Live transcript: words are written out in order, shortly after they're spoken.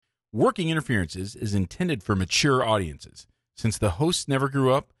Working Interferences is intended for mature audiences. Since the hosts never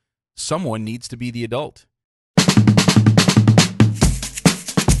grew up, someone needs to be the adult.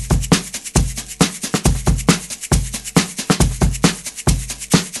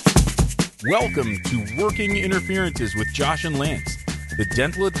 Welcome to Working Interferences with Josh and Lance, the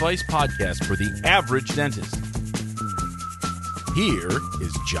dental advice podcast for the average dentist. Here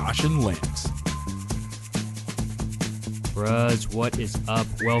is Josh and Lance. Bruz, what is up?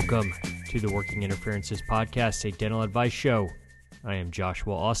 Welcome to the Working Interferences podcast, a dental advice show. I am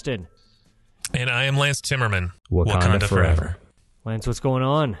Joshua Austin. And I am Lance Timmerman. Wakanda forever. Lance, what's going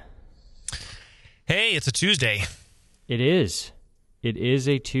on? Hey, it's a Tuesday. It is. It is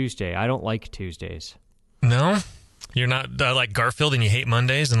a Tuesday. I don't like Tuesdays. No? You're not like Garfield and you hate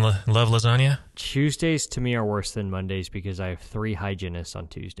Mondays and love lasagna? Tuesdays to me are worse than Mondays because I have 3 hygienists on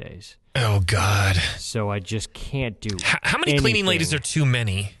Tuesdays. Oh, God. So I just can't do How many anything. cleaning ladies are too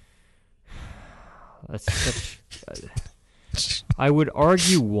many? That's such... I would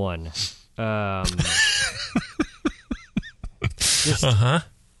argue one.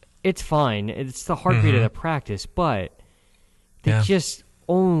 It's fine. It's the heartbeat of the practice, but they just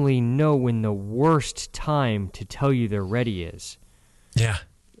only know when the worst time to tell you they're ready is. Yeah.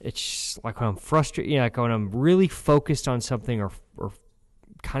 It's just like when I'm frustrated, like when I'm really focused on something or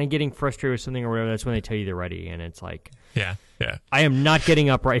kind of getting frustrated with something or whatever, that's when they tell you they're ready. And it's like, yeah. I am not getting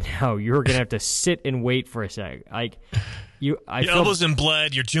up right now. You're going to have to sit and wait for a sec. Your elbows in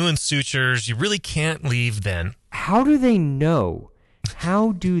blood, you're doing sutures, you really can't leave then. How do they know?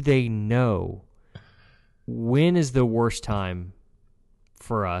 How do they know when is the worst time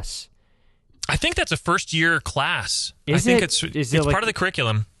for us? I think that's a first-year class. Is I think it? it's Is it part of the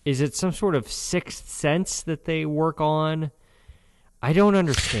curriculum. Is it some sort of sixth sense that they work on? I don't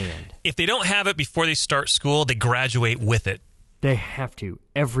understand. If they don't have it before they start school, they graduate with it. They have to.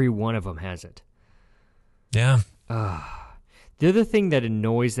 Every one of them has it. Yeah. The other thing that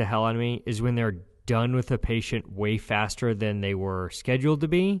annoys the hell out of me is when they're done with a patient way faster than they were scheduled to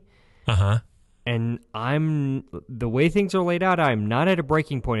be. Uh-huh. And the way things are laid out, I'm not at a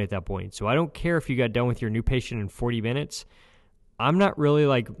breaking point at that point. So I don't care if you got done with your new patient in 40 minutes. I'm not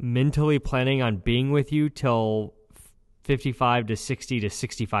really mentally planning on being with you till 55 to 60 to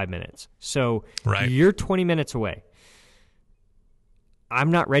 65 minutes. So You're 20 minutes away.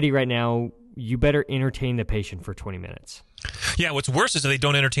 I'm not ready right now. You better entertain the patient for 20 minutes. Yeah, what's worse is that they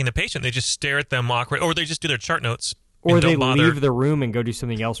don't entertain the patient. They just stare at them awkward, or they just do their chart notes. Or they leave the room and go do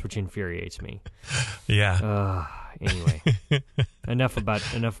something else, which infuriates me. Yeah. Anyway, enough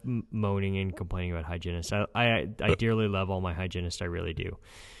moaning and complaining about hygienists. I dearly love all my hygienists. I really do.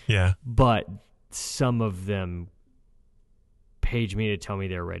 Yeah. But some of them page me to tell me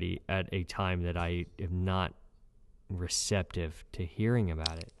they're ready at a time that I am not receptive to hearing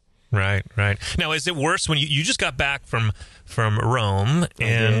about it. Right. Now, is it worse when you just got back from Rome?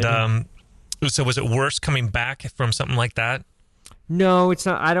 So was it worse coming back from something like that? No, it's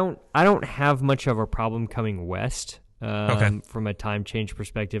not. I don't have much of a problem coming west from a time change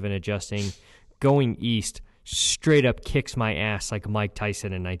perspective and adjusting. Going east straight up kicks my ass like Mike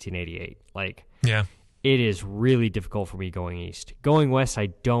Tyson in 1988. It is really difficult for me going east. Going west, I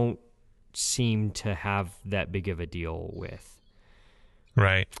don't seem to have that big of a deal with.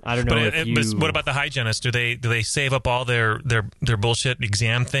 Right. I don't know but what about the hygienist? Do they save up all their bullshit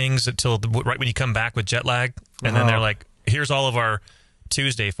exam things until right when you come back with jet lag, and then they're like, "Here's all of our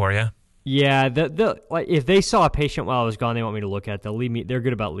Tuesday for you." Yeah, if they saw a patient while I was gone, they want me to look at. They'll leave me. They're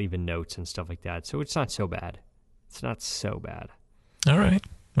good about leaving notes and stuff like that, so it's not so bad. It's not so bad. All right.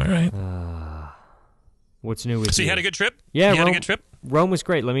 What's new with you? So you had a good trip? Yeah, you had a good trip. Rome was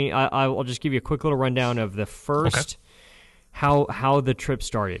great. I'll just give you a quick little rundown of the first. Okay. How the trip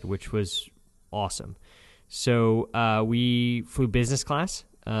started, which was awesome. So we flew business class.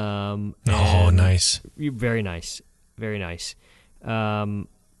 Nice. Very nice. Very nice.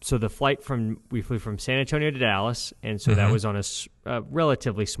 So the flight we flew from San Antonio to Dallas, and so that was on a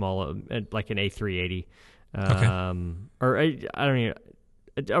relatively small, like an A380. Or I don't even,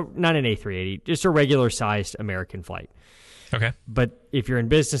 not an A380, just a regular-sized American flight. Okay. But if you're in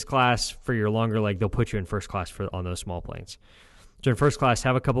business class for your longer leg, they'll put you in first class on those small planes. So in first class,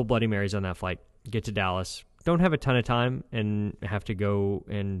 have a couple Bloody Marys on that flight. Get to Dallas. Don't have a ton of time and have to go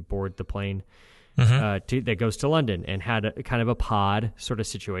and board the plane that goes to London, and had a kind of a pod sort of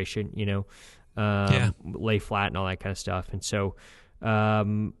situation, lay flat and all that kind of stuff. And so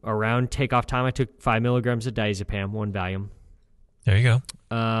around takeoff time, I took 5 milligrams of diazepam, 1 Valium. There you go.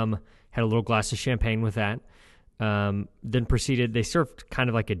 Had a little glass of champagne with that. Then proceeded, they served kind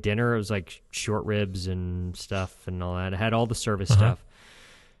of like a dinner. It was like short ribs and stuff and all that. It had all the service stuff.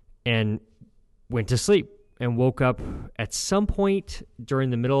 and went to sleep and woke up at some point during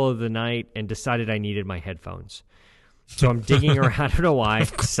the middle of the night and decided I needed my headphones. So I'm digging around. I don't know why.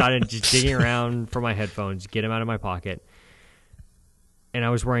 Decided just digging around for my headphones, get them out of my pocket. And I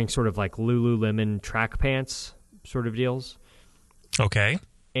was wearing sort of like Lululemon track pants sort of deals. Okay.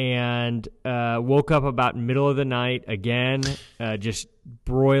 And woke up about middle of the night again, just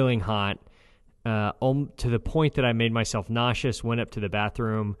broiling hot, to the point that I made myself nauseous, went up to the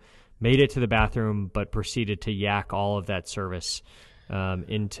bathroom, made it to the bathroom, but proceeded to yak all of that service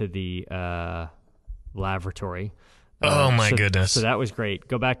into the lavatory. Oh, my goodness. So that was great.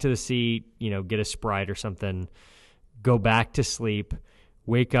 Go back to the seat, get a Sprite or something, go back to sleep,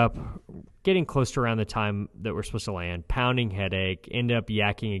 wake up, getting close to around the time that we're supposed to land, pounding headache, end up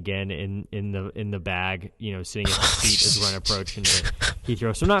yakking again in the bag, sitting at the seat as we're on approach into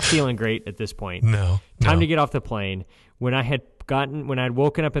Heathrow. So I'm not feeling great at this point. No. Time to get off the plane. When I had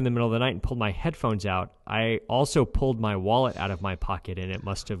woken up in the middle of the night and pulled my headphones out, I also pulled my wallet out of my pocket, and it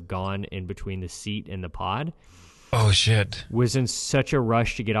must have gone in between the seat and the pod. Oh, shit. Was in such a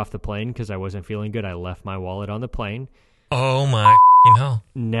rush to get off the plane because I wasn't feeling good. I left my wallet on the plane. Oh, my hell.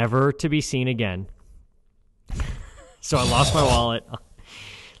 Never to be seen again. So I lost my wallet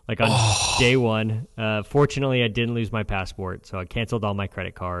like on day one. Fortunately, I didn't lose my passport, so I canceled all my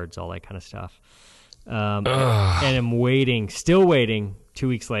credit cards, all that kind of stuff. And I'm still waiting 2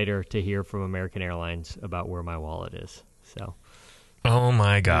 weeks later to hear from American Airlines about where my wallet is. So, oh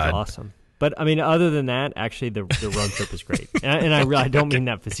my God. It was awesome. But I mean, other than that, actually, the road trip was great, and I don't mean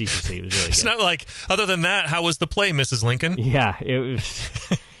that facetiously. It was really good. It's not like, other than that, how was the play, Mrs. Lincoln? Yeah, it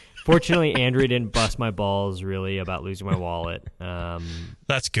was. Fortunately, Andrea didn't bust my balls really about losing my wallet.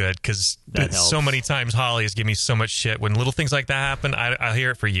 That's good, because so many times Holly has given me so much shit when little things like that happen. I hear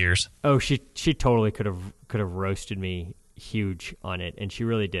it for years. Oh, she totally could have roasted me huge on it, and she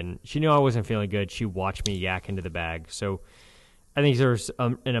really didn't. She knew I wasn't feeling good. She watched me yak into the bag, so. I think there's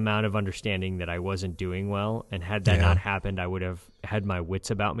an amount of understanding that I wasn't doing well, and had that not happened, I would have had my wits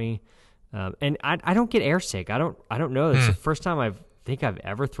about me. And I don't get airsick. I don't know. It's the first time I think I've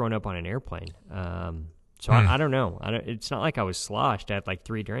ever thrown up on an airplane. So I don't know. It's not like I was sloshed. I had like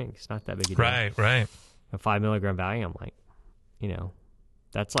 3 drinks. Not that big a deal. Right. A 5 milligram Valium,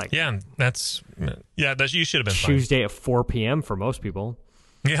 that's like that you should have been Tuesday at 4 p.m. for most people.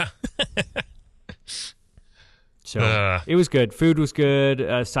 Yeah. So it was good. Food was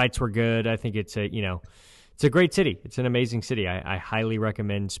good. Sights were good. I think it's a great city. It's an amazing city. I highly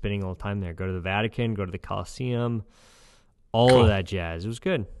recommend spending a little time there. Go to the Vatican, go to the Colosseum, all of that jazz. It was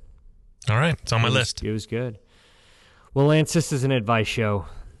good. All right. It's on my list. It was good. Well, Lance, this is an advice show.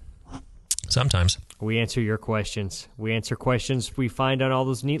 Sometimes. We answer your questions. We answer questions we find on all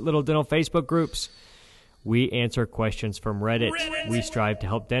those neat little dental Facebook groups. We answer questions from Reddit. We strive to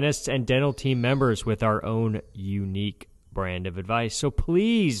help dentists and dental team members with our own unique brand of advice. So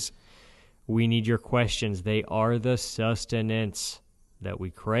please, we need your questions. They are the sustenance that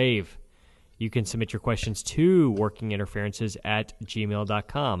we crave. You can submit your questions to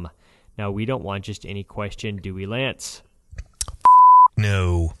workinginterferences@gmail.com. Now, we don't want just any question, do we, Lance?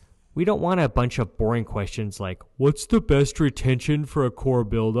 No. We don't want a bunch of boring questions like, what's the best retention for a core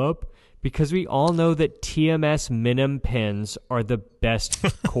buildup? Because we all know that TMS Minim pens are the best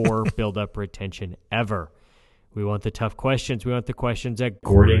core buildup retention ever. We want the tough questions. We want the questions that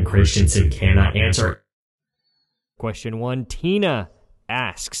Gordon Christensen cannot answer. Question 1, Tina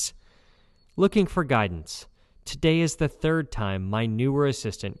asks, looking for guidance. Today is the 3rd time my newer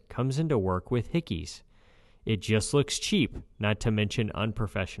assistant comes into work with hickeys. It just looks cheap, not to mention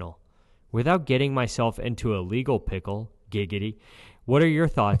unprofessional. Without getting myself into a legal pickle, giggity, what are your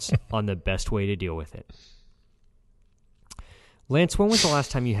thoughts on the best way to deal with it? Lance, when was the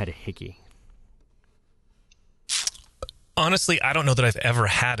last time you had a hickey? Honestly, I don't know that I've ever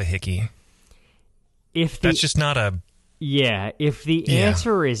had a hickey. That's just not a... Yeah, if the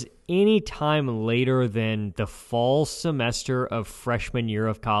answer is any time later than the fall semester of freshman year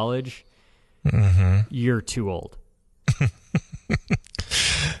of college, you're too old.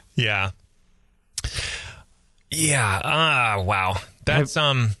 Yeah. Yeah. Wow. That's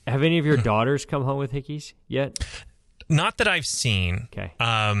Have any of your daughters come home with hickeys yet? Not that I've seen. Okay.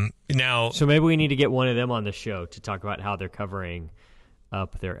 Now. So maybe we need to get one of them on the show to talk about how they're covering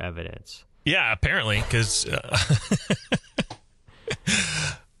up their evidence. Yeah, apparently, because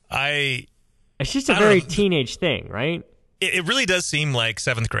it's just a very teenage thing, right? It really does seem like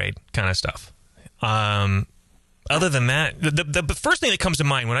 7th grade kind of stuff. Other than that, the first thing that comes to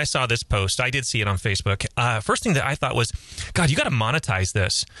mind when I saw this post, I did see it on Facebook. First thing that I thought was, God, you got to monetize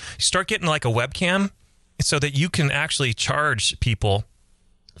this. You start getting like a webcam so that you can actually charge people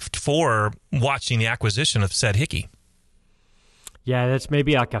for watching the acquisition of said hickey. Yeah, that's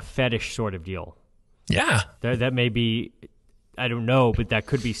maybe like a fetish sort of deal. Yeah. That may be, I don't know, but that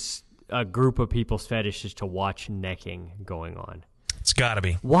could be a group of people's fetishes to watch necking going on. It's got to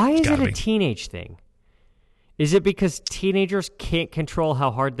be. Why is it a teenage thing? Is it because teenagers can't control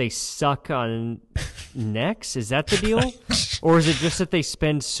how hard they suck on necks? Is that the deal? Or is it just that they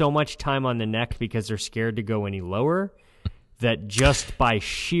spend so much time on the neck because they're scared to go any lower that just by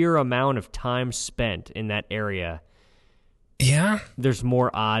sheer amount of time spent in that area, there's more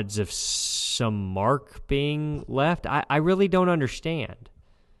odds of some mark being left? I really don't understand.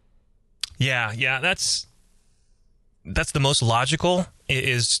 Yeah, that's the most logical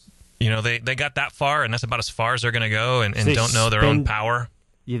is, they got that far, and that's about as far as they're going to go, and So don't know their own power.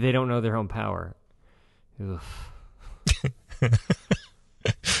 Yeah, they don't know their own power.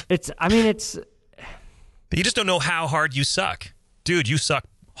 It's You just don't know how hard you suck. Dude, you suck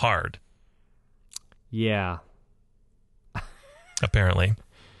hard. Yeah. Apparently.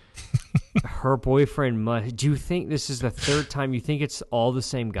 Her boyfriend must... Do you think this is the third time? You think it's all the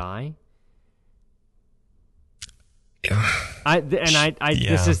same guy?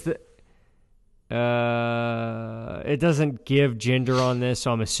 This is the... it doesn't give gender on this,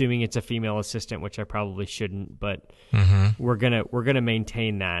 so I'm assuming it's a female assistant, which I probably shouldn't, but we're gonna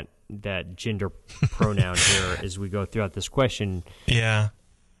maintain that gender pronoun here as we go throughout this question. Yeah.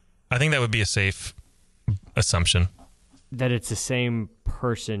 I think that would be a safe assumption. That it's the same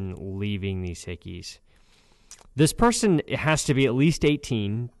person leaving these hickeys. This person has to be at least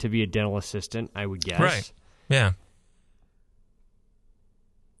 18 to be a dental assistant, I would guess. Right. Yeah.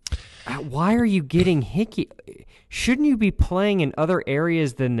 Why are you getting hickey? Shouldn't you be playing in other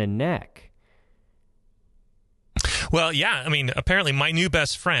areas than the neck? Well, yeah. I mean, apparently my new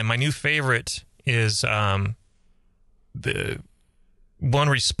best friend, my new favorite is the one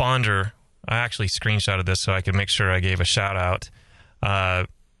responder. I actually screenshotted this so I could make sure I gave a shout out.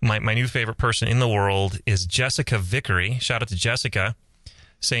 My new favorite person in the world is Jessica Vickery. Shout out to Jessica,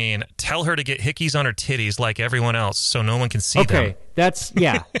 saying, tell her to get hickeys on her titties like everyone else so no one can see them. Okay, that's,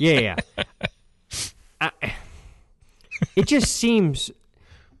 yeah. It just seems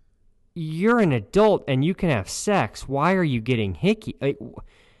you're an adult and you can have sex. Why are you getting hickey?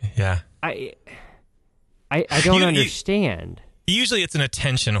 Yeah. I don't understand. Usually it's an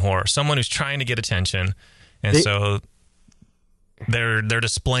attention whore, someone who's trying to get attention, and so they're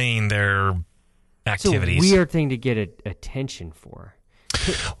displaying their activities. It's a weird thing to get attention for.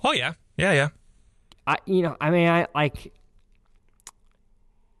 Oh yeah.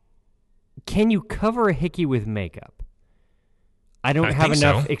 Can you cover a hickey with makeup? I don't have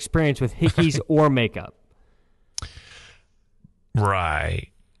enough experience with hickeys or makeup. Right.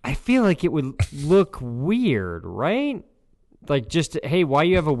 I feel like it would look weird, right? Like just, hey, why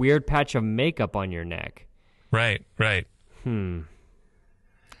you have a weird patch of makeup on your neck? Right. I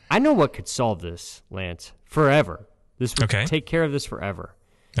know what could solve this, Lance. Forever. This would take care of this forever.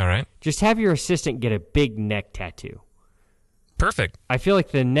 All right. Just have your assistant get a big neck tattoo. Perfect. I feel like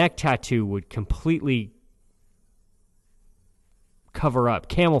the neck tattoo would completely cover up,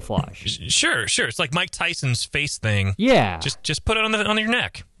 camouflage. Sure. It's like Mike Tyson's face thing. Yeah. Just put it on your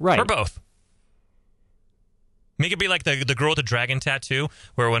neck. Right. Or both. Make it be like the girl with the dragon tattoo,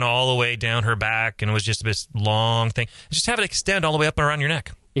 where it went all the way down her back and it was just this long thing. Just have it extend all the way up and around your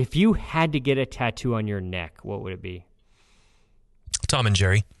neck. If you had to get a tattoo on your neck, what would it be? Tom and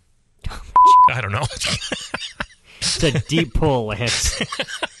Jerry. I don't know. It's a deep pull, Lance.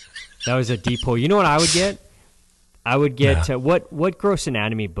 That was a deep pull. You know what I would get? I would get what gross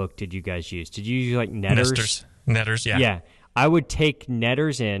anatomy book did you guys use? Did you use like Netter's? Netters, yeah. Yeah. I would take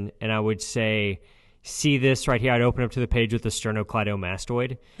Netters in and I would say, see this right here. I'd open up to the page with the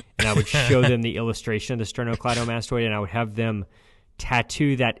sternocleidomastoid and I would show them the illustration of the sternocleidomastoid and I would have them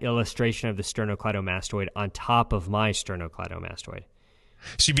tattoo that illustration of the sternocleidomastoid on top of my sternocleidomastoid.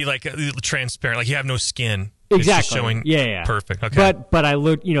 So you'd be like transparent, like you have no skin. Exactly. It's just showing. Yeah. Perfect. Okay. But I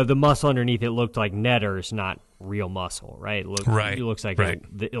looked, the muscle underneath it looked like Netters, not real muscle, right? It looks like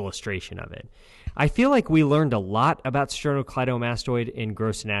the illustration of it. I feel like we learned a lot about sternocleidomastoid in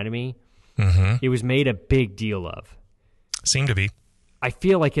gross anatomy. Mm-hmm. It was made a big deal of. Seemed to be. I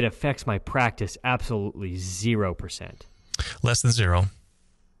feel like it affects my practice absolutely 0%. Less than 0.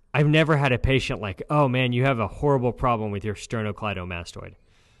 I've never had a patient like, oh man, you have a horrible problem with your sternocleidomastoid.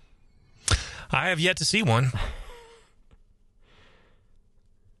 I have yet to see one.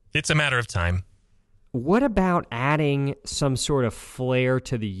 It's a matter of time. What about adding some sort of flair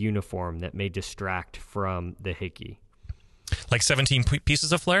to the uniform that may distract from the hickey? Like 17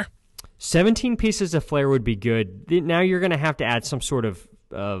 pieces of flair? 17 pieces of flair would be good. Now you're going to have to add some sort of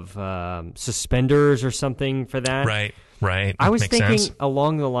suspenders or something for that. Right. I was Makes thinking sense.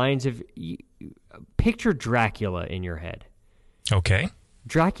 along the lines of picture Dracula in your head. Okay.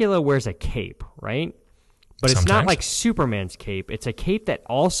 Dracula wears a cape, right? But it's not Sometimes. like Superman's cape. It's a cape that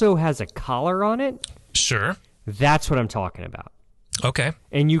also has a collar on it. Sure. That's what I'm talking about. Okay.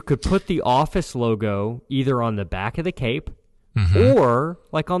 And you could put the Office logo either on the back of the cape Mm-hmm. or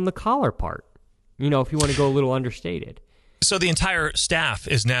like on the collar part. You know, if you want to go a little understated. So the entire staff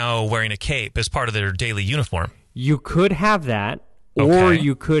is now wearing a cape as part of their daily uniform. You could have that, or Okay.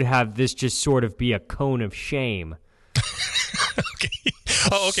 you could have this just sort of be a cone of shame. Okay.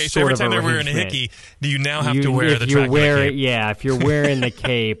 Oh, okay. So Sort every of time they're wearing a arrangement. hickey, do you now have to wear if the you're Dracula wearing, cape? Yeah, if you're wearing the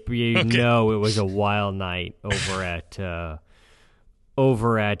cape, you Okay. know it was a wild night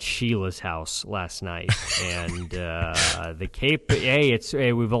over at Sheila's house last night, and the cape. Hey,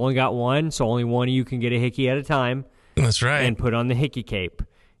 we've only got one, so only one of you can get a hickey at a time, That's right. and put on the hickey cape.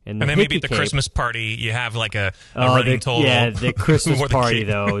 And then maybe at the cape, Christmas party, you have like a running total. Yeah, the Christmas for the party cape.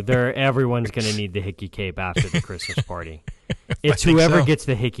 though. Everyone's going to need the hickey cape after the Christmas party. It's think whoever so. gets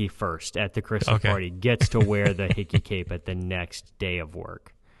the hickey first at the Christmas Okay. party gets to wear the hickey cape at the next day of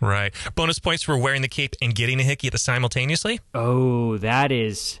work. Right. Bonus points for wearing the cape and getting a hickey at the simultaneously. Oh,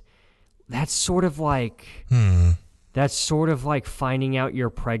 that's sort of like finding out you're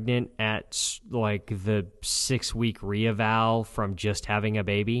pregnant at like the 6-week reeval from just having a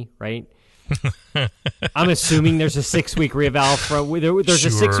baby, right? I'm assuming there's a 6-week reeval there's a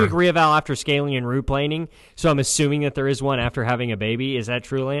Sure. 6-week reeval after scaling and root planing. So I'm assuming that there is one after having a baby. Is that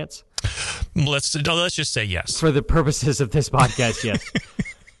true, Lance? Let's just say yes. For the purposes of this podcast, yes.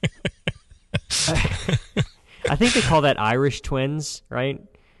 I think they call that Irish twins, right?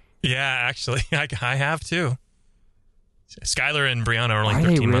 Yeah, actually, I have too. Skylar and Brianna are only Are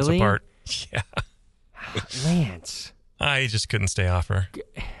they 13 months really? apart. Yeah, Lance, I just couldn't stay off her.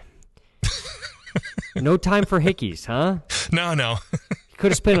 no time for hickeys, huh? No. You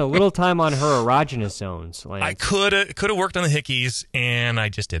could have spent a little time on her erogenous zones, Lance. I could have worked on the hickeys, and I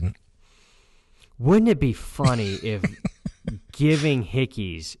just didn't. Wouldn't it be funny if giving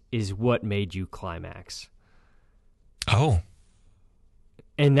hickeys is what made you climax? Oh,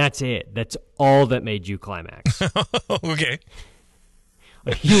 And that's it. That's all that made you climax. okay.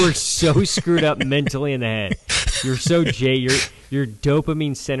 Like, you were so screwed up mentally in the head. You're so your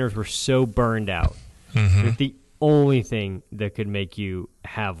dopamine centers were so burned out that the only thing that could make you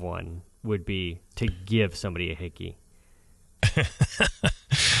have one would be to give somebody a hickey.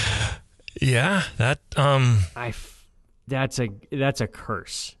 Yeah, that That's a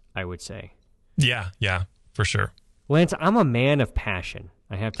curse, I would say. yeah, for sure. Lance, I'm a man of passion.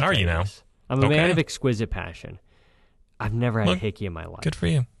 I have to Are tell you now? this. I'm a man Okay. of exquisite passion. I've never had a Look, hickey in my life. Good for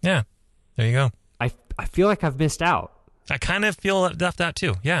you. Yeah, there you go. I feel like I've missed out. I kind of feel left out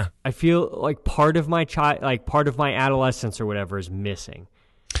too. Yeah. I feel like part of my part of my adolescence or whatever is missing.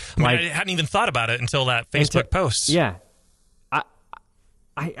 I mean, I hadn't even thought about it until that Facebook post. Yeah.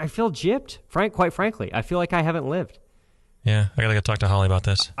 I feel gypped, quite frankly. I feel like I haven't lived. Yeah, I gotta go talk to Holly about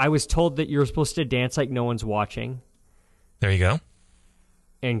this. I was told that you're supposed to dance like no one's watching There you go.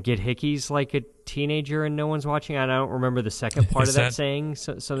 and get hickeys like a teenager and no one's watching. I don't remember the second part Is of that that- saying,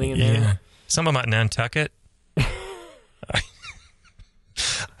 something in Yeah. there. Some about Nantucket. I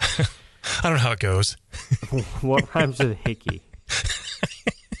don't know how it goes. What rhymes with hickey?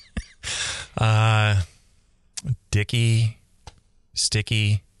 Dicky,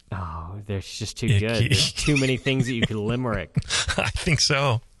 sticky. Oh, they're just too Icky. good. There's too many things that you could limerick. I think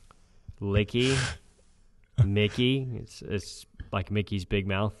so. Licky, Mickey. It's like Mickey's Big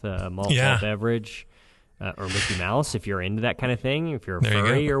Mouth malt Yeah. beverage. Or Mickey Mouse, if you're into that kind of thing, if you're a There you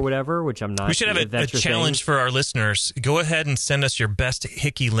furry go. or whatever, which I'm not. We should have if a that's your challenge thing. for our listeners. Go ahead and send us your best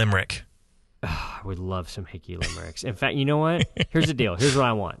hickey limerick. I would love some hickey limericks. In fact, you know what? Here's the deal. Here's what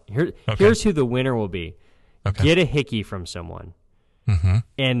I want. Here's who the winner will be. Okay. Get a hickey from someone,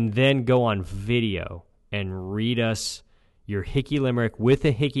 and then go on video and read us your hickey limerick with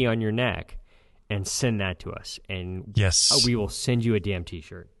a hickey on your neck, and send that to us. And Yes. we will send you a damn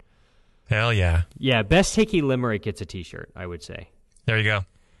T-shirt. Hell yeah. Yeah, best hickey limerick gets a T-shirt, I would say. There you go.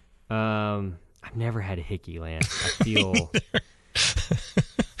 I've never had a hickey, Lance. I feel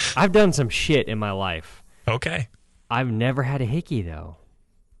I've done some shit in my life. Okay. I've never had a hickey though.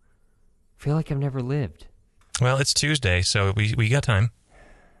 I feel like I've never lived. Well, it's Tuesday, so we got time.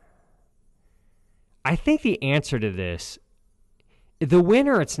 I think the answer to this, the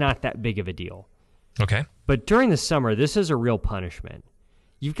winter, it's not that big of a deal. Okay. But during the summer, this is a real punishment.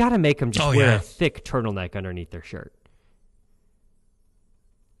 You've got to make them just Oh, wear yeah. a thick turtleneck underneath their shirt.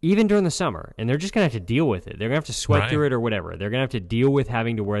 even during the summer, and they're just going to have to deal with it. They're going to have to sweat through it or whatever. They're going to have to deal with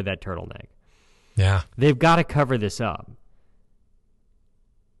having to wear that turtleneck. Yeah. They've got to cover this up.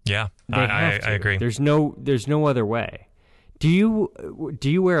 Yeah, I agree. There's no other way. Do you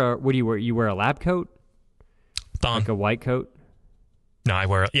wear what do you wear? You wear a lab coat? Thong. Like a white coat? No, I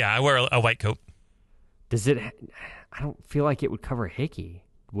wear a white coat. Does it? I don't feel like it would cover a hickey.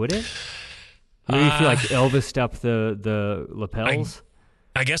 Would it? Maybe you feel like Elvis up the lapels.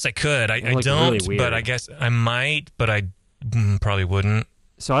 I guess I could. I don't, really but I guess I might. But I probably wouldn't.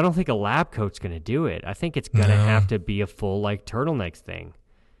 So I don't think a lab coat's going to do it. I think it's going to have to be a full like turtleneck thing.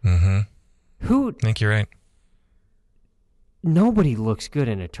 Mm-hmm. I think you're right. Nobody looks good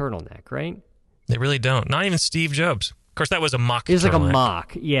in a turtleneck, right? They really don't. Not even Steve Jobs. Of course, that was a mock. It was like a turtleneck.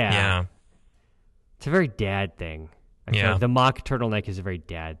 mock. Yeah. Yeah. It's a very dad thing. I feel like the mock turtleneck is a very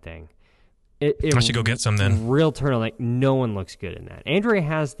dad thing. I should go get some then. Real turtleneck, no one looks good in that. Andrea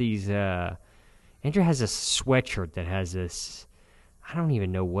has these. Andrea has a sweatshirt that has this. I don't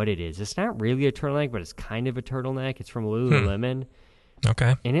even know what it is. It's not really a turtleneck, but it's kind of a turtleneck. It's from Lululemon.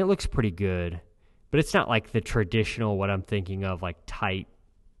 Okay. And it looks pretty good, but it's not like the traditional what I'm thinking of, like tight,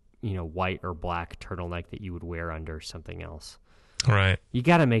 white or black turtleneck that you would wear under something else. Right. You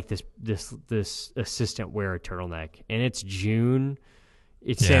got to make this assistant wear a turtleneck, and it's June.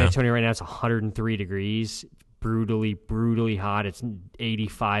 It's San Antonio right now. It's 103 degrees, brutally hot. It's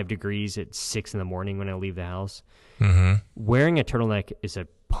 85 degrees at 6 a.m. when I leave the house. Mm-hmm. Wearing a turtleneck is a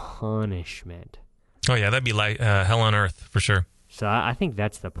punishment. Oh yeah, that'd be like hell on earth for sure. So I think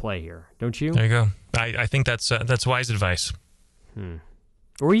that's the play here, don't you? There you go. I think that's wise advice.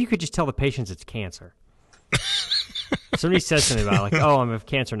 Or you could just tell the patients it's cancer. Somebody says something about it, like, "Oh, I'm of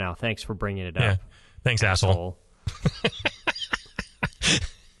cancer now. Thanks for bringing it up." Yeah. Thanks, asshole.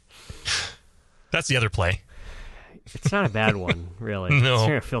 That's the other play. It's not a bad one, really. No. It's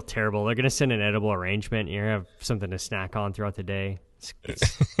going to feel terrible. They're going to send an edible arrangement. You're going to have something to snack on throughout the day.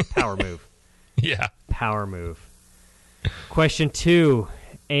 It's power move. Yeah. Power move. Question 2.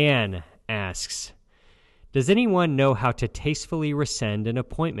 Anne asks, does anyone know how to tastefully rescind an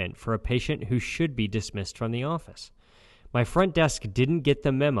appointment for a patient who should be dismissed from the office? My front desk didn't get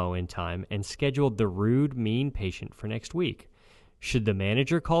the memo in time and scheduled the rude, mean patient for next week. Should the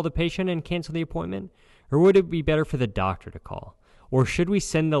manager call the patient and cancel the appointment? Or would it be better for the doctor to call? Or should we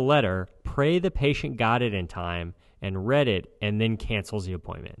send the letter, pray the patient got it in time, and read it, and then cancels the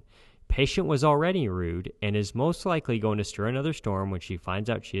appointment? Patient was already rude and is most likely going to stir another storm when she finds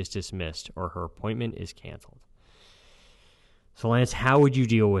out she is dismissed or her appointment is canceled. So, Lance, how would you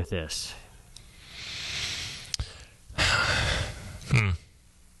deal with this?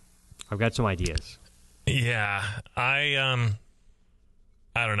 I've got some ideas. Yeah, I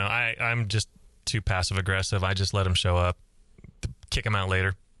don't know. I'm just too passive aggressive. I just let him show up, kick him out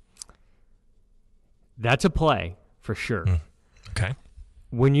later. That's a play for sure. Okay.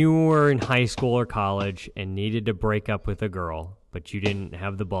 When you were in high school or college and needed to break up with a girl, but you didn't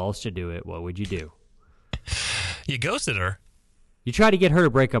have the balls to do it, what would you do? You ghosted her. You try to get her to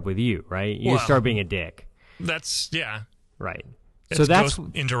break up with you, right? You start being a dick. That's, yeah. Right. So that's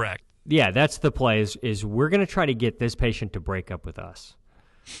indirect. Yeah, that's the play is we're going to try to get this patient to break up with us.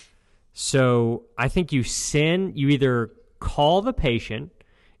 So I think you either call the patient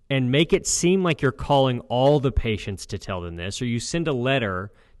and make it seem like you're calling all the patients to tell them this, or you send a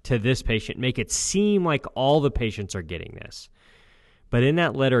letter to this patient, make it seem like all the patients are getting this. But in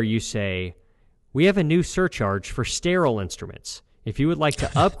that letter, you say, we have a new surcharge for sterile instruments. If you would like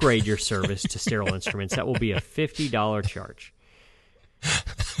to upgrade your service to sterile instruments, that will be a $50 charge.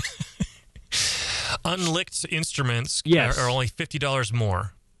 Unlicked instruments Yes. are only $50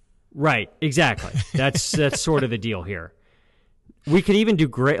 more. Right, exactly. That's sort of the deal here. We could even do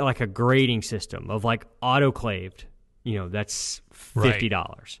like a grading system of like autoclaved. That's $50.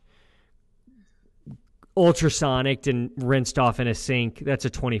 Right. Ultrasonic and rinsed off in a sink, that's a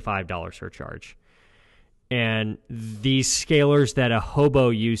 $25 surcharge. And these scalers that a hobo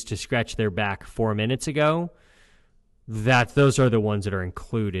used to scratch their back 4 minutes ago, those are the ones that are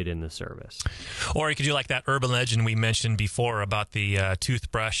included in the service. Or you could do like that urban legend we mentioned before about the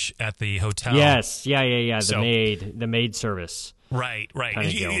toothbrush at the hotel. Yes, yeah. The maid service. Right.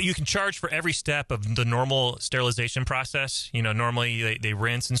 You can charge for every step of the normal sterilization process. Normally they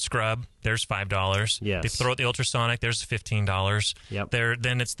rinse and scrub. There's $5. Yes. They throw out the ultrasonic. There's $15. Yep.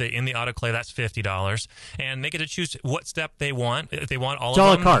 Then it's in the autoclave. That's $50. And they get to choose what step they want. If they want all it's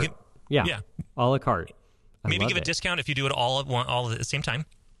of them. them. It's a la carte. Yeah. A la carte. Maybe give a discount if you do it all at the same time.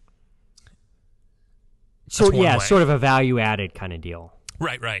 So sort of a value added kind of deal.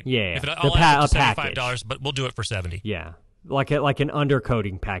 Right. Yeah. If it I'll all adds up to $75, but we'll do it for $70. Yeah. like an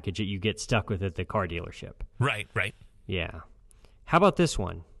undercoating package that you get stuck with at the car dealership. Right. Yeah. How about this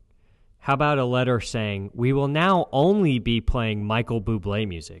one? How about a letter saying, "We will now only be playing Michael Bublé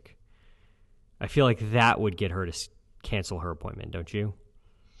music"? I feel like that would get her to cancel her appointment, don't you?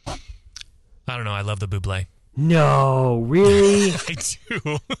 I don't know. I love the Bublé. No, really? I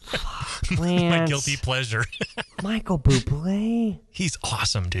do. Lance. My guilty pleasure. Michael Bublé? He's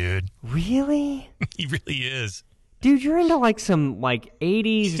awesome, dude. Really? He really is. Dude, you're into like some like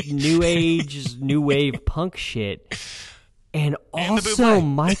 80s new age, new wave punk shit. And also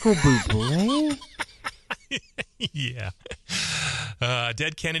Michael Bublé? Yeah.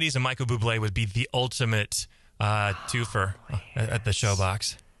 Dead Kennedys and Michael Bublé would be the ultimate twofer at the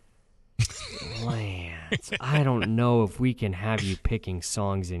Showbox. Lance, I don't know if we can have you picking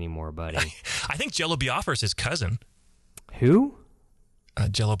songs anymore, buddy. I think Jello Biafra is his cousin. Who?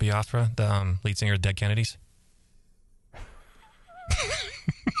 Jello Biafra, the lead singer of Dead Kennedys.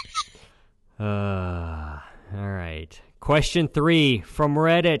 All right. Question 3 from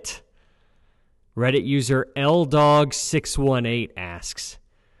Reddit. Reddit user LDog618 asks,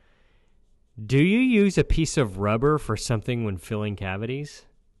 "Do you use a piece of rubber for something when filling cavities?"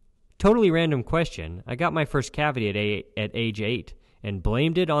 Totally random question. I got my first cavity at age 8 and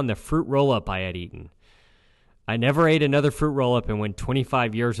blamed it on the fruit roll-up I had eaten. I never ate another fruit roll-up and went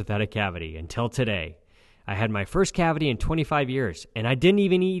 25 years without a cavity until today. I had my first cavity in 25 years, and I didn't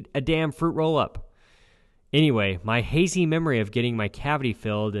even eat a damn fruit roll-up. Anyway, my hazy memory of getting my cavity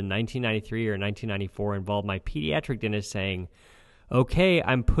filled in 1993 or 1994 involved my pediatric dentist saying, "Okay,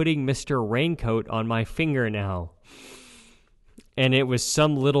 I'm putting Mr. Raincoat on my finger now." And it was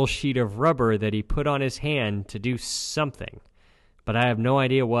some little sheet of rubber that he put on his hand to do something. But I have no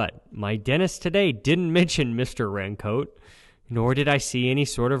idea what. My dentist today didn't mention Mr. Raincoat, nor did I see any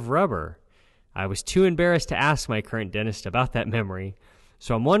sort of rubber. I was too embarrassed to ask my current dentist about that memory,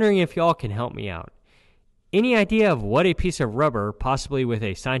 so I'm wondering if y'all can help me out. Any idea of what a piece of rubber, possibly with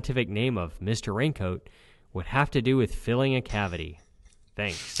a scientific name of Mr. Raincoat, would have to do with filling a cavity?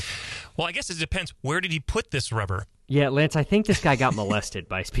 Thanks. Well, I guess it depends. Where did he put this rubber? Yeah, Lance, I think this guy got molested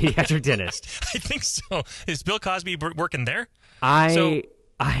by his pediatric dentist. I think so. Is Bill Cosby working there? I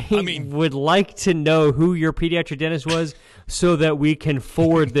would like to know who your pediatric dentist was so that we can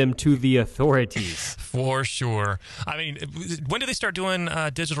forward them to the authorities. For sure. I mean, when do they start doing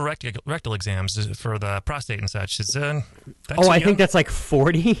digital rectal exams for the prostate and such? Is I think that's like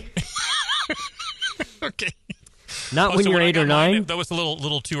 40. Okay. Not when you're 8 or 9. That was a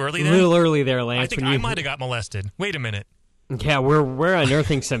little too early then? A little early there, Lance. I think I might have got molested. Wait a minute. Yeah, we're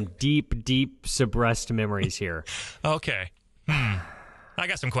unearthing some deep suppressed memories here. Okay. I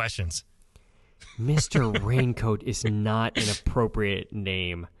got some questions. Mr. Raincoat is not an appropriate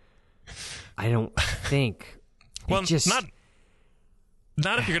name. I don't think. Well, not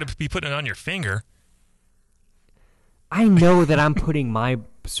if you're going to be putting it on your finger. I know that I'm putting my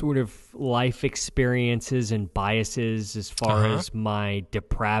sort of life experiences and biases as far as my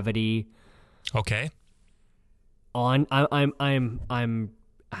depravity. Okay. I'm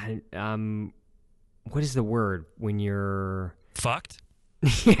what is the word when you're fucked?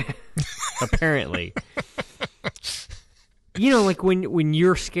 Yeah. Apparently. You know, like when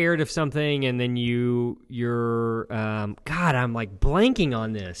you're scared of something and then you're God, I'm like blanking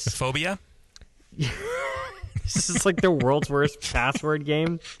on this. Phobia? This is like the world's worst password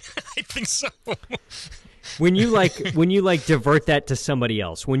game. I think so. When you divert that to somebody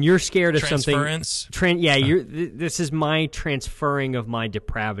else. When you're scared of something. Transference. This is my transferring of my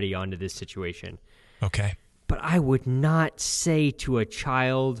depravity onto this situation. Okay. But I would not say to a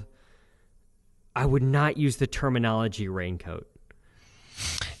child, I would not use the terminology raincoat.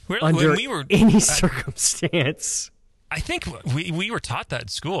 Under any circumstance. I think we were taught that at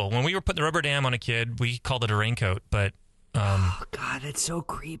school. When we were putting the rubber dam on a kid, we called it a raincoat. But oh God, that's so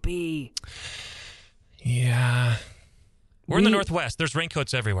creepy. Yeah, we're in the Northwest. There's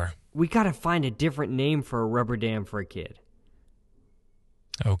raincoats everywhere. We got to find a different name for a rubber dam for a kid.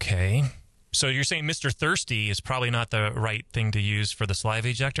 Okay, so you're saying Mr. Thirsty is probably not the right thing to use for the saliva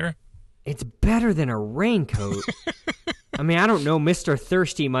ejector? It's better than a raincoat. I mean, I don't know. Mr.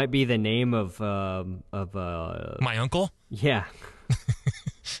 Thirsty might be the name of my uncle. Yeah,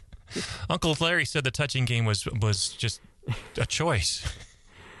 Uncle Larry said the touching game was just a choice.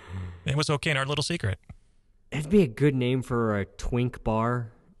 It was okay in our little secret. It'd be a good name for a twink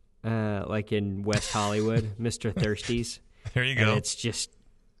bar, like in West Hollywood, Mr. Thirsty's. There you go. And it's just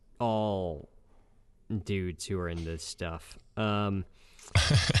all dudes who are in this stuff.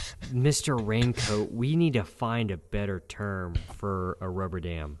 Mr. Raincoat, we need to find a better term for a rubber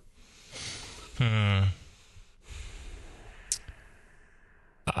dam.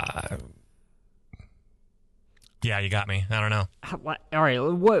 Yeah, you got me. I don't know. All right,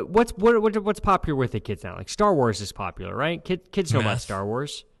 what's popular with the kids now? Like Star Wars is popular, right? Kids know about Meth. Star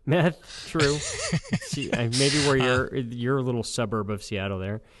Wars. Meth, true. See, maybe where you're a little suburb of Seattle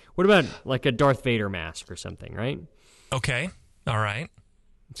there. What about like a Darth Vader mask or something, right? Okay. All right.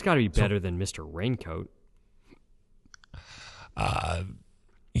 It's got to be better than Mr. Raincoat.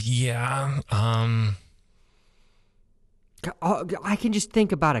 Yeah. I can just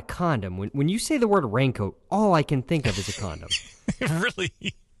think about a condom. When you say the word raincoat, all I can think of is a condom. Really?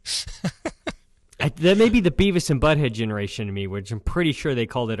 That may be the Beavis and Butthead generation to me, which I'm pretty sure they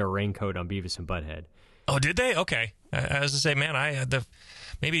called it a raincoat on Beavis and Butthead. Oh, did they? Okay. I was to say, man,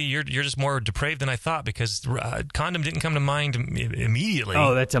 maybe you're just more depraved than I thought because condom didn't come to mind immediately.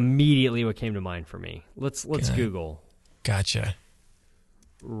 Oh, that's immediately what came to mind for me. Let's Google Gotcha.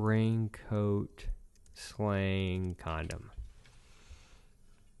 raincoat slang condom.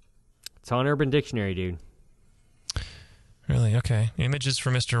 It's on Urban Dictionary, dude. Really? Okay. Images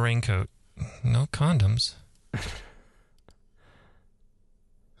for Mr. Raincoat. No condoms.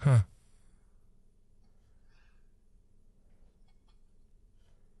 Huh.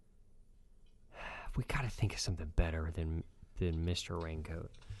 We got to think of something better than Mr.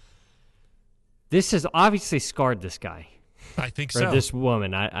 Raincoat. This has obviously scarred this guy. I think Or so. this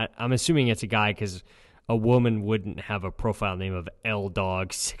woman. I'm assuming it's a guy because a woman wouldn't have a profile name of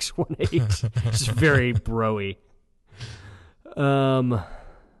LDog618. It's very broy.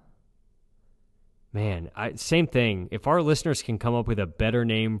 Man, same thing. If our listeners can come up with a better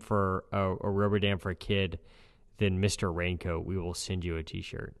name for a rubber dam for a kid than Mr. Raincoat, we will send you a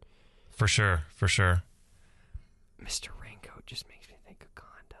T-shirt. For sure. For sure. Mr. Raincoat just makes me think of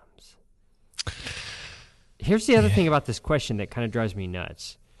condoms. Here's the other thing about this question that kind of drives me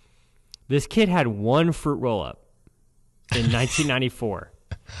nuts. This kid had one fruit roll-up in 1994.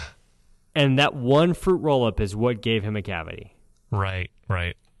 And that one fruit roll-up is what gave him a cavity. Right.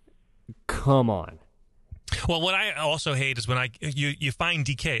 Come on. Well, what I also hate is when you find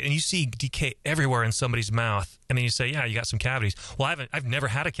decay and you see decay everywhere in somebody's mouth, and then you say, "Yeah, you got some cavities." Well, I've never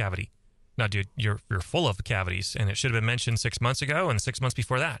had a cavity. No, dude, you're full of cavities, and it should have been mentioned 6 months ago and 6 months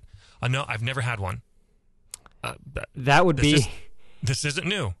before that. No, I've never had one. That would be this isn't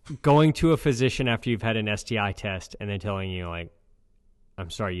new. going to a physician after you've had an STI test and then telling you, like, "I'm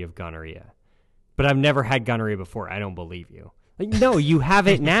sorry, you have gonorrhea." But I've never had gonorrhea before. I don't believe you. Like, no, you have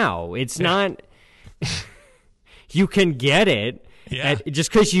it now. It's not... You can get it. Yeah.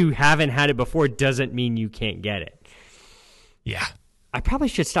 Just because you haven't had it before doesn't mean you can't get it. Yeah. I probably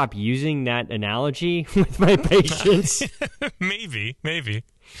should stop using that analogy with my patients. Maybe.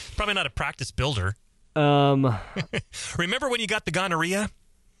 Probably not a practice builder. Remember when you got the gonorrhea?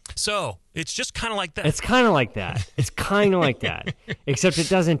 So it's just kind of like that. It's kind of like that. Except it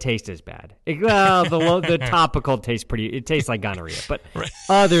doesn't taste as bad. The topical tastes it tastes like gonorrhea. But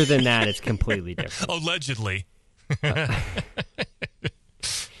other than that, it's completely different. Allegedly.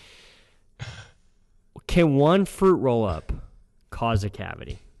 Can one fruit roll-up cause a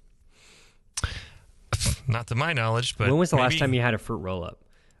cavity? Not to my knowledge, but when was the maybe... last time you had a fruit roll-up?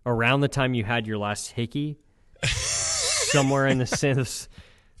 Around the time you had your last hickey? Somewhere in the sense...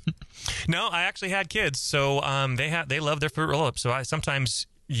 No, I actually had kids, so they love their fruit roll-ups. So sometimes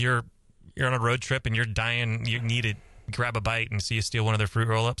you're on a road trip and you're dying, you need to grab a bite and see you steal one of their fruit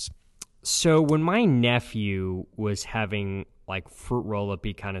roll-ups. So when my nephew was having like fruit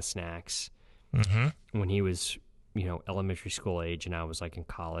roll-up-y kind of snacks, when he was, elementary school age and I was like in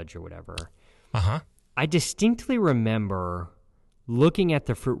college or whatever, I distinctly remember looking at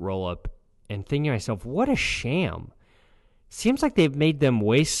the fruit roll-up and thinking to myself, what a sham. Seems like they've made them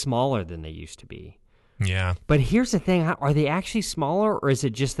way smaller than they used to be. Yeah. But here's the thing. Are they actually smaller, or is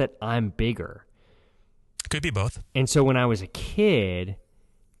it just that I'm bigger? Could be both. And so when I was a kid,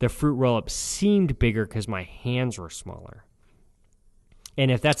 the fruit roll-up seemed bigger because my hands were smaller. And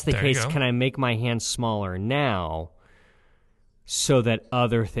if that's the case, can I make my hands smaller now so that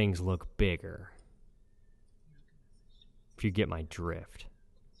other things look bigger? If you get my drift.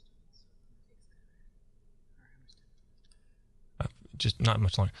 Just not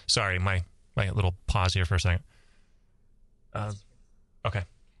much longer. Sorry, my little pause here for a second. Okay.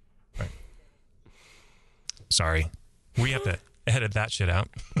 Right. Sorry. We have to edit that shit out.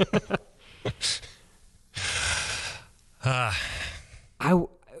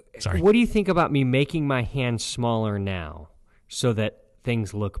 Sorry. What do you think about me making my hands smaller now so that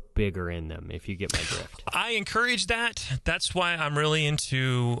things look bigger in them, if you get my drift? I encourage that. That's why I'm really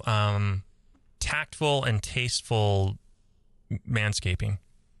into tactful and tasteful manscaping.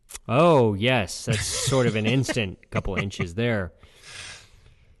 Oh, yes. That's sort of an instant couple inches there.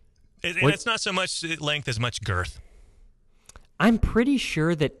 And it's not so much length as much girth. I'm pretty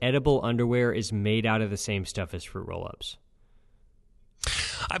sure that edible underwear is made out of the same stuff as Fruit Roll-Ups.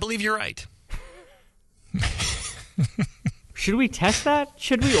 I believe you're right. Should we test that?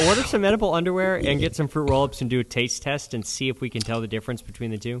 Should we order some edible underwear and get some Fruit Roll-Ups and do a taste test and see if we can tell the difference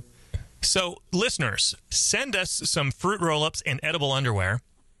between the two? So, listeners, send us some Fruit Roll-Ups and edible underwear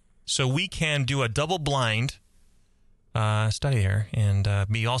so we can do a double-blind study here and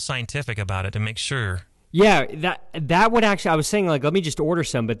be all scientific about it to make sure. Yeah, that would actually, I was saying, like, let me just order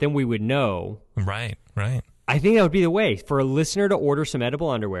some, but then we would know. Right. I think that would be the way for a listener to order some edible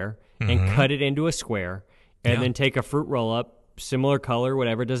underwear and cut it into a square and then take a Fruit Roll-Up, similar color,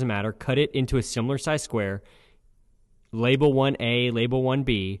 whatever, doesn't matter, cut it into a similar size square, label one A, label one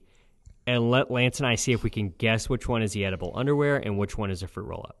B, and let Lance and I see if we can guess which one is the edible underwear and which one is a Fruit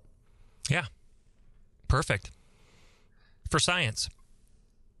Roll-Up. Yeah. Perfect. For science.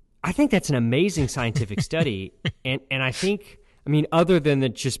 I think that's an amazing scientific study. And I think, I mean, other than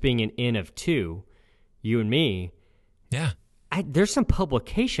it just being an N of two, you and me, yeah, there's some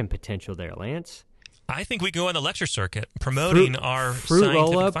publication potential there, Lance. I think we go on the lecture circuit promoting our Fruit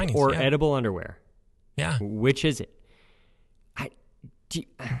scientific Roll-Up findings. or edible underwear. Yeah. Which is it?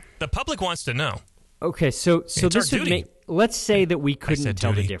 The public wants to know. Okay, so this would make. Let's say that we couldn't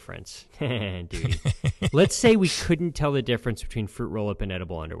tell the difference. Duty. Let's say we couldn't tell the difference between Fruit Roll-Up and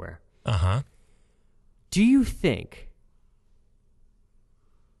edible underwear. Uh-huh. Do you think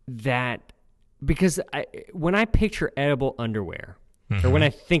that, because when I picture edible underwear, or when I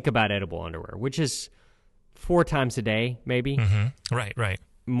think about edible underwear, which is 4 times a day, maybe, Right,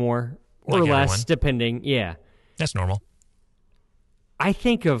 more or like less, everyone. depending, yeah. That's normal. I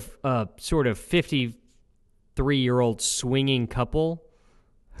think of a sort of 53-year-old swinging couple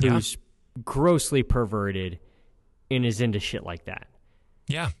who's grossly perverted and is into shit like that.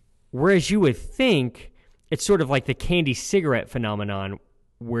 Yeah. Whereas you would think it's sort of like the candy cigarette phenomenon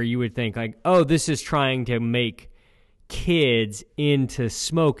where you would think like, oh, this is trying to make kids into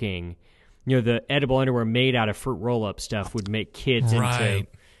smoking. You know, the edible underwear made out of Fruit Roll-Up stuff would make kids into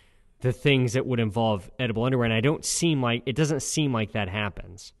the things that would involve edible underwear. And it doesn't seem like that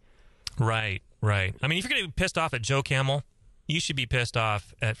happens. Right. I mean, if you're going to be pissed off at Joe Camel, you should be pissed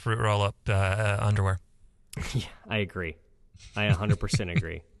off at Fruit Roll-Up underwear. Yeah, I agree. I 100%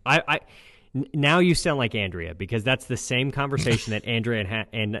 agree. Now you sound like Andrea, because that's the same conversation that Andrea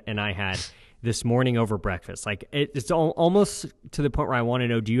and I had this morning over breakfast. Like it's almost to the point where I want to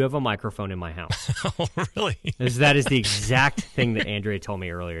know, do you have a microphone in my house? Oh, really? That is the exact thing that Andrea told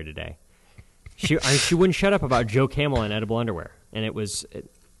me earlier today. She wouldn't shut up about Joe Camel and edible underwear, and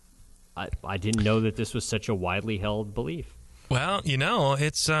I didn't know that this was such a widely held belief. Well,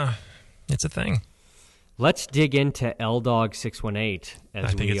 it's a thing. Let's dig into LDog618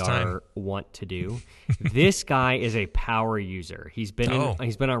 as we want to do. This guy is a power user. He's been on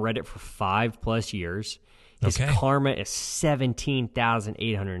Reddit for 5+ years. His karma is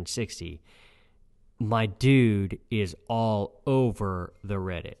 17,860. My dude is all over the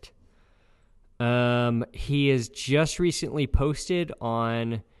Reddit. He has just recently posted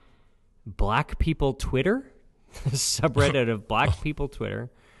on Black People Twitter, the subreddit of Black People Twitter.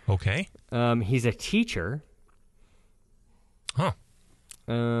 Okay. He's a teacher. Huh.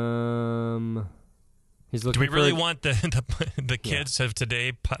 He's looking. Do we really want the kids of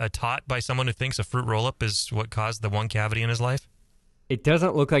today taught by someone who thinks a Fruit Roll-Up is what caused the one cavity in his life? It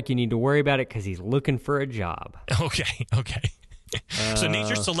doesn't look like you need to worry about it because he's looking for a job. Okay. So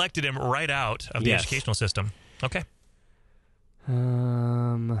nature selected him right out of the educational system. Okay.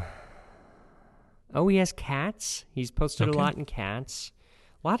 Oh, he has cats. He's posted a lot in cats.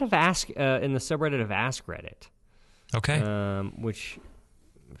 A lot of in the subreddit of Ask Reddit. Okay. Which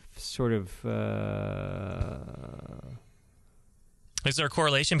sort of... Is there a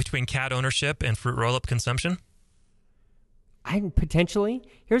correlation between cat ownership and Fruit Roll-Up consumption? Potentially.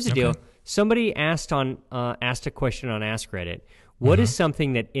 Here's the deal. Somebody asked a question on Ask Reddit. What is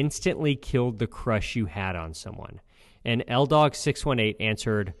something that instantly killed the crush you had on someone? And LDog618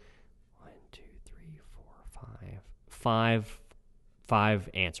 answered 5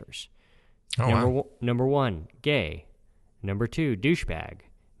 answers. Number 1, gay. Number 2, douchebag.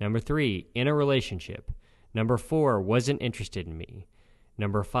 Number 3, in a relationship. Number 4, wasn't interested in me.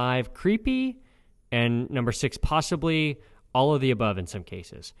 Number 5, creepy. And number 6, possibly all of the above in some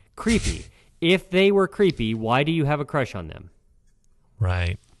cases. Creepy. If they were creepy, why do you have a crush on them?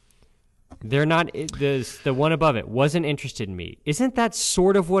 Right. They're not, the one above it, wasn't interested in me. Isn't that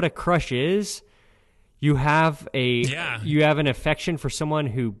sort of what a crush is? You have an affection for someone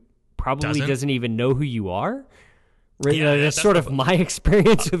who probably doesn't even know who you are, Yeah, That's sort of my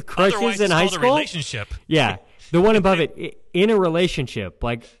experience with Otherwise, crushes it's in high called a school. relationship. Yeah. The one above it, in a relationship.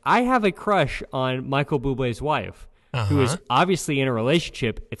 Like, I have a crush on Michael Bublé's wife, who is obviously in a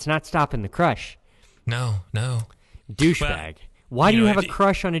relationship. It's not stopping the crush. No. Douchebag. Why do you have a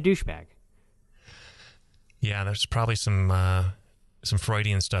crush on a douchebag? Yeah, there's probably some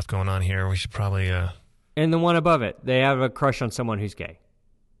Freudian stuff going on here. We should probably. And the one above it, they have a crush on someone who's gay.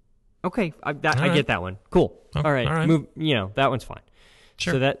 Okay, I get that one. Cool. Oh, all right, all right. move. That one's fine.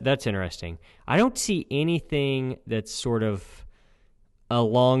 Sure. So that's interesting. I don't see anything that's sort of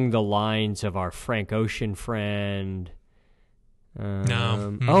along the lines of our Frank Ocean friend.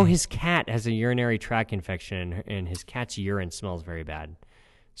 No. Oh, his cat has a urinary tract infection, and his cat's urine smells very bad.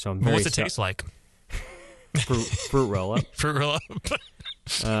 So I'm very. What's it taste like? Fruit roll up. Fruit roll up.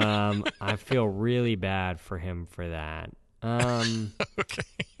 I feel really bad for him for that. Okay.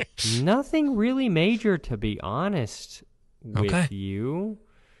 Nothing really major, to be honest with you.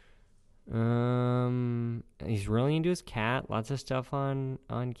 He's really into his cat. Lots of stuff on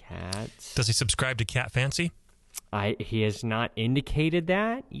cats. Does he subscribe to Cat Fancy? He has not indicated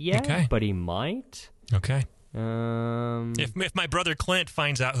that yet, but he might. Okay. If my brother Clint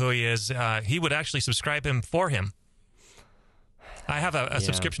finds out who he is, he would actually subscribe him for him. I have a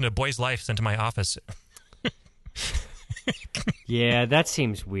subscription to Boy's Life sent to my office. Yeah, that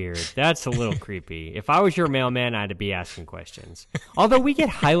seems weird. That's a little creepy. If I was your mailman, I'd be asking questions. Although we get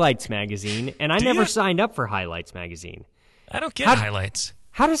Highlights magazine, and I never signed up for Highlights magazine. I don't get Highlights.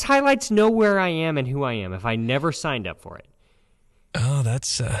 How does Highlights know where I am and who I am if I never signed up for it? Oh,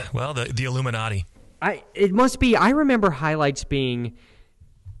 that's the Illuminati. It must be. I remember Highlights being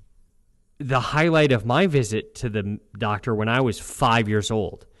the highlight of my visit to the doctor when I was 5 years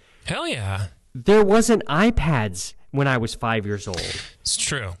old. Hell yeah. There wasn't iPads when I was 5 years old. It's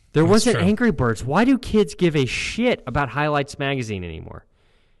true. There wasn't Angry Birds. Why do kids give a shit about Highlights magazine anymore?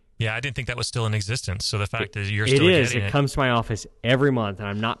 Yeah, I didn't think that was still in existence. So the fact that you're still getting it. It is. It comes to my office every month, and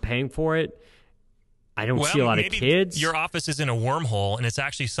I'm not paying for it. I don't see a lot of kids. Your office is in a wormhole, and it's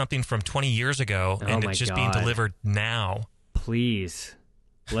actually something from 20 years ago, and it's just being delivered now. Please.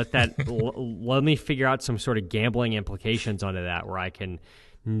 Let me figure out some sort of gambling implications onto that where I can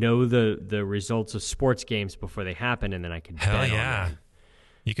know the results of sports games before they happen, and then I can bet on them.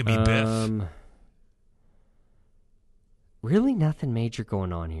 You could be Biff. Really nothing major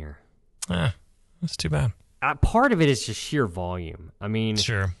going on here. That's too bad. Part of it is just sheer volume. I mean,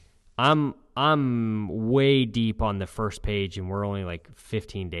 sure. I'm way deep on the first page, and we're only like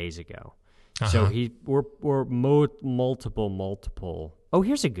 15 days ago. So we're multiple. Oh,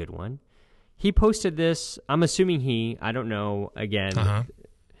 here's a good one. He posted this. I'm assuming I don't know. Again,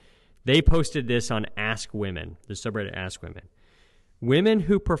 they posted this on Ask Women, the subreddit Ask Women. Women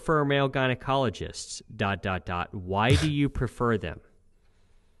who prefer male gynecologists. ... Why do you prefer them?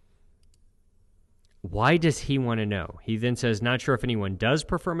 Why does he want to know? He then says, not sure if anyone does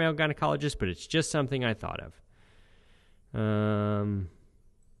prefer male gynecologists, but it's just something I thought of.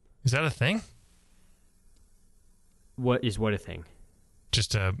 Is that a thing? What a thing?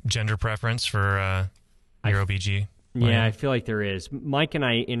 Just a gender preference for your OBG? Yeah, I feel like there is. Mike and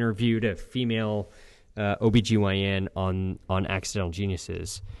I interviewed a female OBGYN on Accidental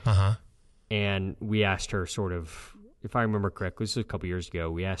Geniuses. And we asked her sort of, if I remember correctly, this was a couple years ago,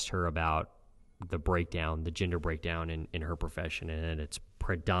 we asked her about the gender breakdown in her profession, and it's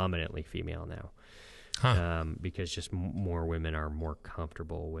predominantly female now. Because just more women are more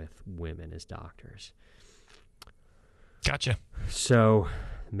comfortable with women as doctors. Gotcha. So,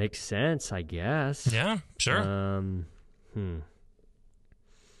 makes sense, I guess. Yeah, sure.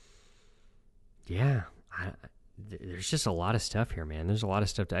 Yeah. There's just a lot of stuff here, man. There's a lot of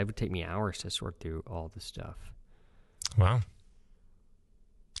stuff. It would take me hours to sort through all this stuff. Wow.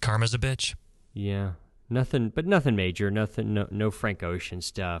 Karma's a bitch. Yeah. Nothing major. Nothing. No Frank Ocean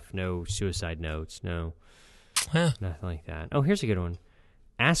stuff. No suicide notes. No. Nothing like that. Oh, here's a good one.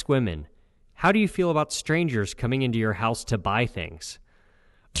 Ask Women. How do you feel about strangers coming into your house to buy things?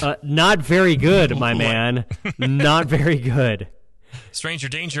 Not very good, my man. Not very good. Stranger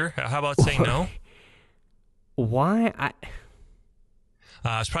danger. How about saying no? Why?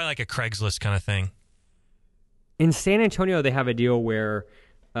 It's probably like a Craigslist kind of thing. In San Antonio, they have a deal where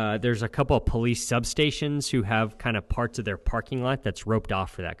there's a couple of police substations who have kind of parts of their parking lot that's roped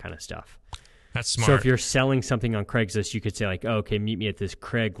off for that kind of stuff. That's smart. So if you're selling something on Craigslist, you could say like, okay, meet me at this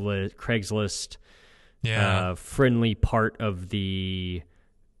Craigslist friendly part of the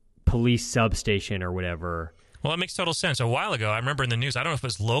police substation or whatever. Well, it makes total sense. A while ago, I remember in the news, I don't know if it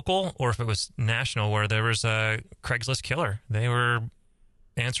was local or if it was national, where there was a Craigslist killer. They were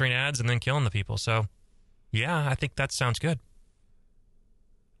answering ads and then killing the people. So Yeah, I think that sounds good.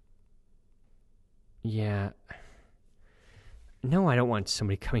 Yeah. No, I don't want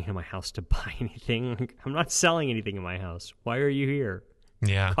somebody coming to my house to buy anything. Like, I'm not selling anything in my house. Why are you here?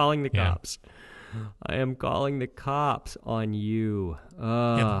 Yeah. Calling the Yeah. cops. I am calling the cops on you.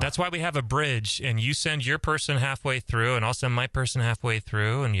 Yeah, that's why we have a bridge, and you send your person halfway through, and I'll send my person halfway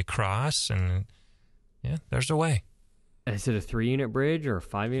through, and you cross, and yeah, there's a way. Is it a 3-unit bridge or a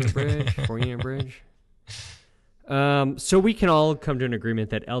 5-unit bridge? 4-unit bridge? So we can all come to an agreement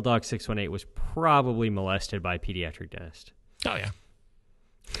that LDog 618 was probably molested by a pediatric dentist. Oh, yeah.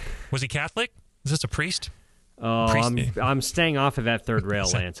 Was he Catholic? Is this a priest? Oh, Priest- I'm staying off of that third rail,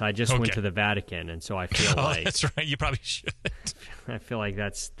 Lance. I just went Okay. to the Vatican, and so I feel Oh, like that's right. You probably should.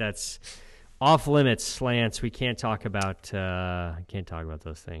 that's off limits, Lance. We can't talk about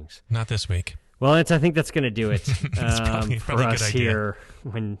those things. Not this week. Well, Lance, I think that's going to do it probably for a good us idea. here.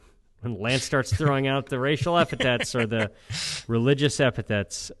 When Lance starts throwing out the racial epithets or the religious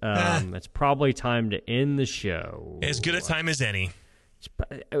epithets, it's probably time to end the show. As good a time as any.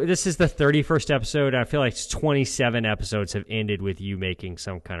 This is the 31st episode. I feel like 27 episodes have ended with you making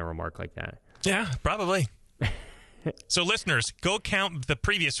some kind of remark like that. Yeah, probably. So, listeners, go count the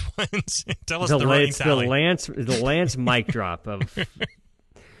previous ones. Tell us The the running Lance, tally. the Lance mic drop of.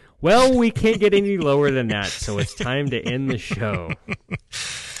 Well, we can't get any lower than that, so it's time to end the show.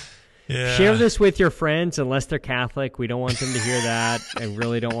 Yeah. Share this with your friends, unless they're Catholic. We don't want them to hear that. I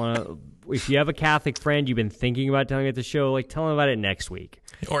really don't want to. If you have a Catholic friend you've been thinking about telling at the show, like tell them about it next week.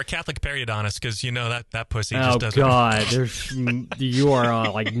 Or a Catholic periodontist, because you know that pussy Oh just doesn't. God, you are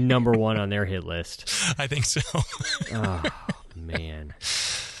on like number one on their hit list. I think so. Oh man,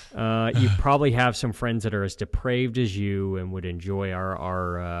 you probably have some friends that are as depraved as you and would enjoy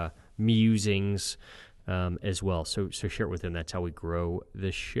our musings as well. So share it with them. That's how we grow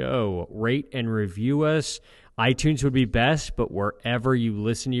the show. Rate and review us. iTunes would be best, but wherever you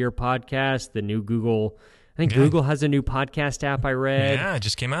listen to your podcast, the new Google. I think Google has a new podcast app. I read. Yeah, it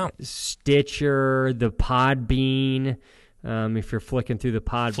just came out. Stitcher, the Podbean. If you're flicking through the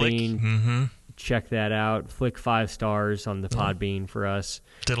Podbean, Mm-hmm. check that out. Flick 5 stars on the Podbean for us.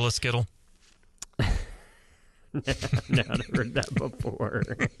 Diddle a skittle. Never heard that before.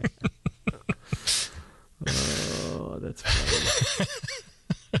 Oh, that's funny.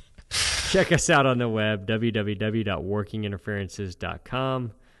 Check us out on the web,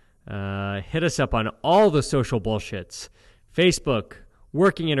 www.workinginterferences.com. Hit us up on all the social bullshits. Facebook,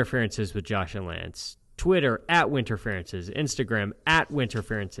 Working Interferences with Josh and Lance. Twitter, @Winterferences. Instagram,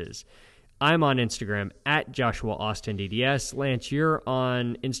 @Winterferences. I'm on Instagram, @JoshuaAustinDDS. Lance, you're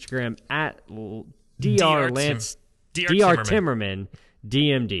on Instagram, @DrLance. Dr. Timmerman,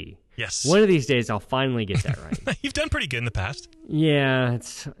 DMD. Yes. One of these days, I'll finally get that right. You've done pretty good in the past. Yeah,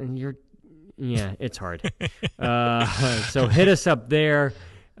 it's hard. So hit us up there.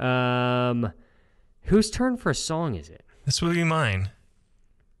 Whose turn for a song is it? This will be mine.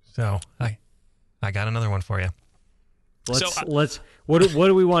 So I got another one for you. Let's. What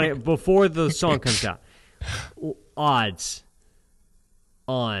do we want before the song comes out? Odds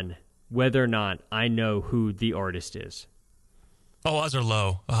on whether or not I know who the artist is. Oh, odds are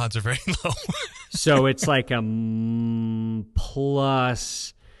low. Odds are very low. So it's like a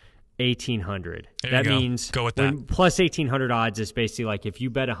plus 1,800. There That you go. means Go with when that. plus 1,800 odds is basically like if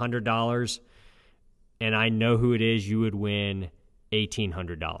you bet $100 and I know who it is, you would win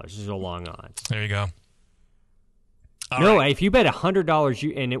 $1,800. This is a long odds. There you go. All No, right. if you bet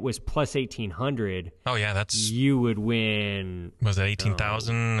 $100 and it was plus 1,800, Oh, yeah, that's, you would win. was that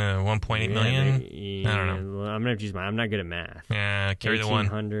 18,000, 1.8 million? I don't know. I'm gonna have to use I'm not good at math. Yeah, carry the one.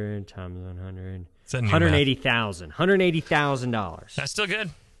 1,800 times 100. It's that new $180,000. $180,000. That's still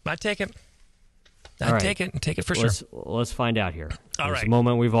good. I'd take it. All I'd right. take it. Take it for sure. Let's find out here. All It's right. the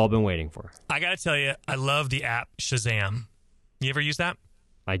moment we've all been waiting for. I got to tell you, I love the app Shazam. You ever use that?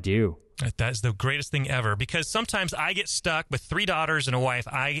 I do. That's the greatest thing ever because sometimes I get stuck with 3 daughters and a wife.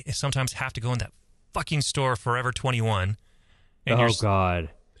 I sometimes have to go in that fucking store Forever 21. And God.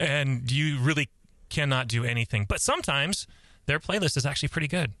 And you really cannot do anything. But sometimes their playlist is actually pretty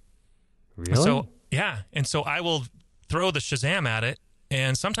good. Really? So, yeah. And so I will throw the Shazam at it.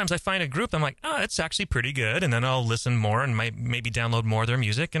 And sometimes I find a group, I'm like, oh, it's actually pretty good. And then I'll listen more and maybe download more of their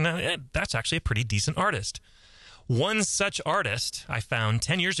music. And that's actually a pretty decent artist. One such artist I found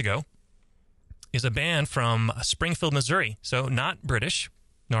 10 years ago is a band from Springfield, Missouri. So not British.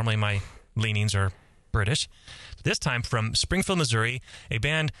 Normally my leanings are British. This time from Springfield, Missouri, a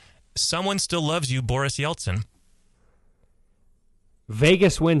band, Someone Still Loves You, Boris Yeltsin.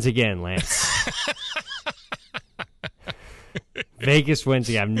 Vegas wins again, Lance. Vegas wins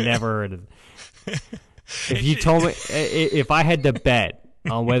again. I've never heard of If you told me, if I had to bet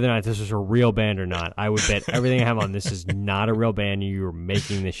on whether or not this was a real band or not, I would bet everything I have on this is not a real band. You're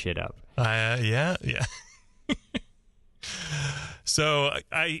making this shit up. Yeah. So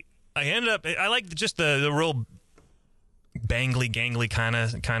I ended up, I like just the real bangly gangly kind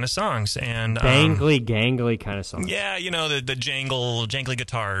of songs, and Bangly gangly kind of songs. yeah, the jangly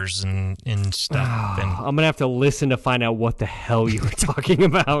guitars and stuff. And I'm gonna have to listen to find out what the hell you were talking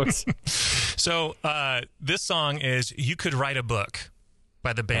about. so this song is "You Could Write a Book"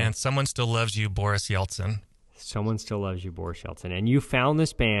 by the band Someone Still Loves You, Boris Yeltsin. Someone Still Loves You, Boris Yeltsin, and you found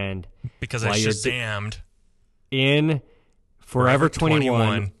this band because I Shazammed in Forever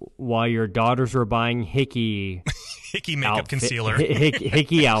 21 while your daughters were buying Hickey makeup concealer.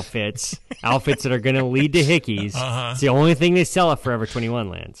 Hickey outfits that are going to lead to hickeys. Uh-huh. It's the only thing they sell at Forever 21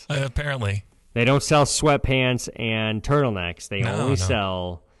 lands. Apparently. They don't sell sweatpants and turtlenecks. They only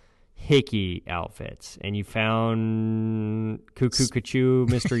sell hickey outfits. And you found Cuckoo Cuckoo,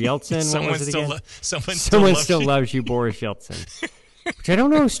 Mr. Yeltsin. Someone what was it still, again? someone still loves you, Boris Yeltsin. Which I don't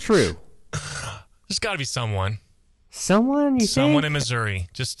know is true. There's got to be someone. Someone in Missouri.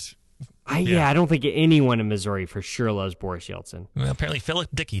 Just yeah, I don't think anyone in Missouri for sure loves Boris Yeltsin. Well, apparently Philip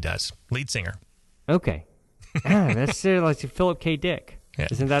Dickey does, lead singer. Okay. That's like Philip K. Dick. Yeah.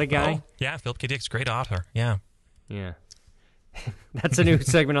 Isn't that a guy? Oh, yeah, Philip K. Dick's a great author. Yeah. Yeah. That's a new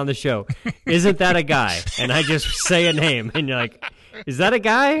segment on the show. Isn't that a guy? And I just say a name, and you're like, is that a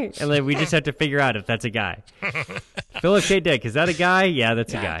guy? And then we just have to figure out if that's a guy. Philip K. Dick, is that a guy? Yeah,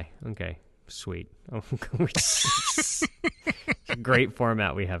 that's a guy. Okay. Sweet. It's a great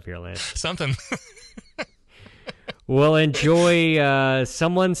format we have here, Lance. Something. Well, enjoy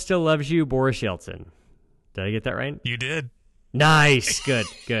Someone Still Loves You, Boris Yeltsin. Did I get that right? You did. Nice. Good.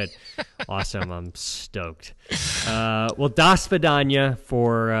 Awesome. I'm stoked. Well, Das Vidanya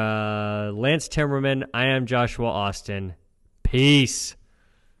for Lance Timmerman. I am Joshua Austin. Peace.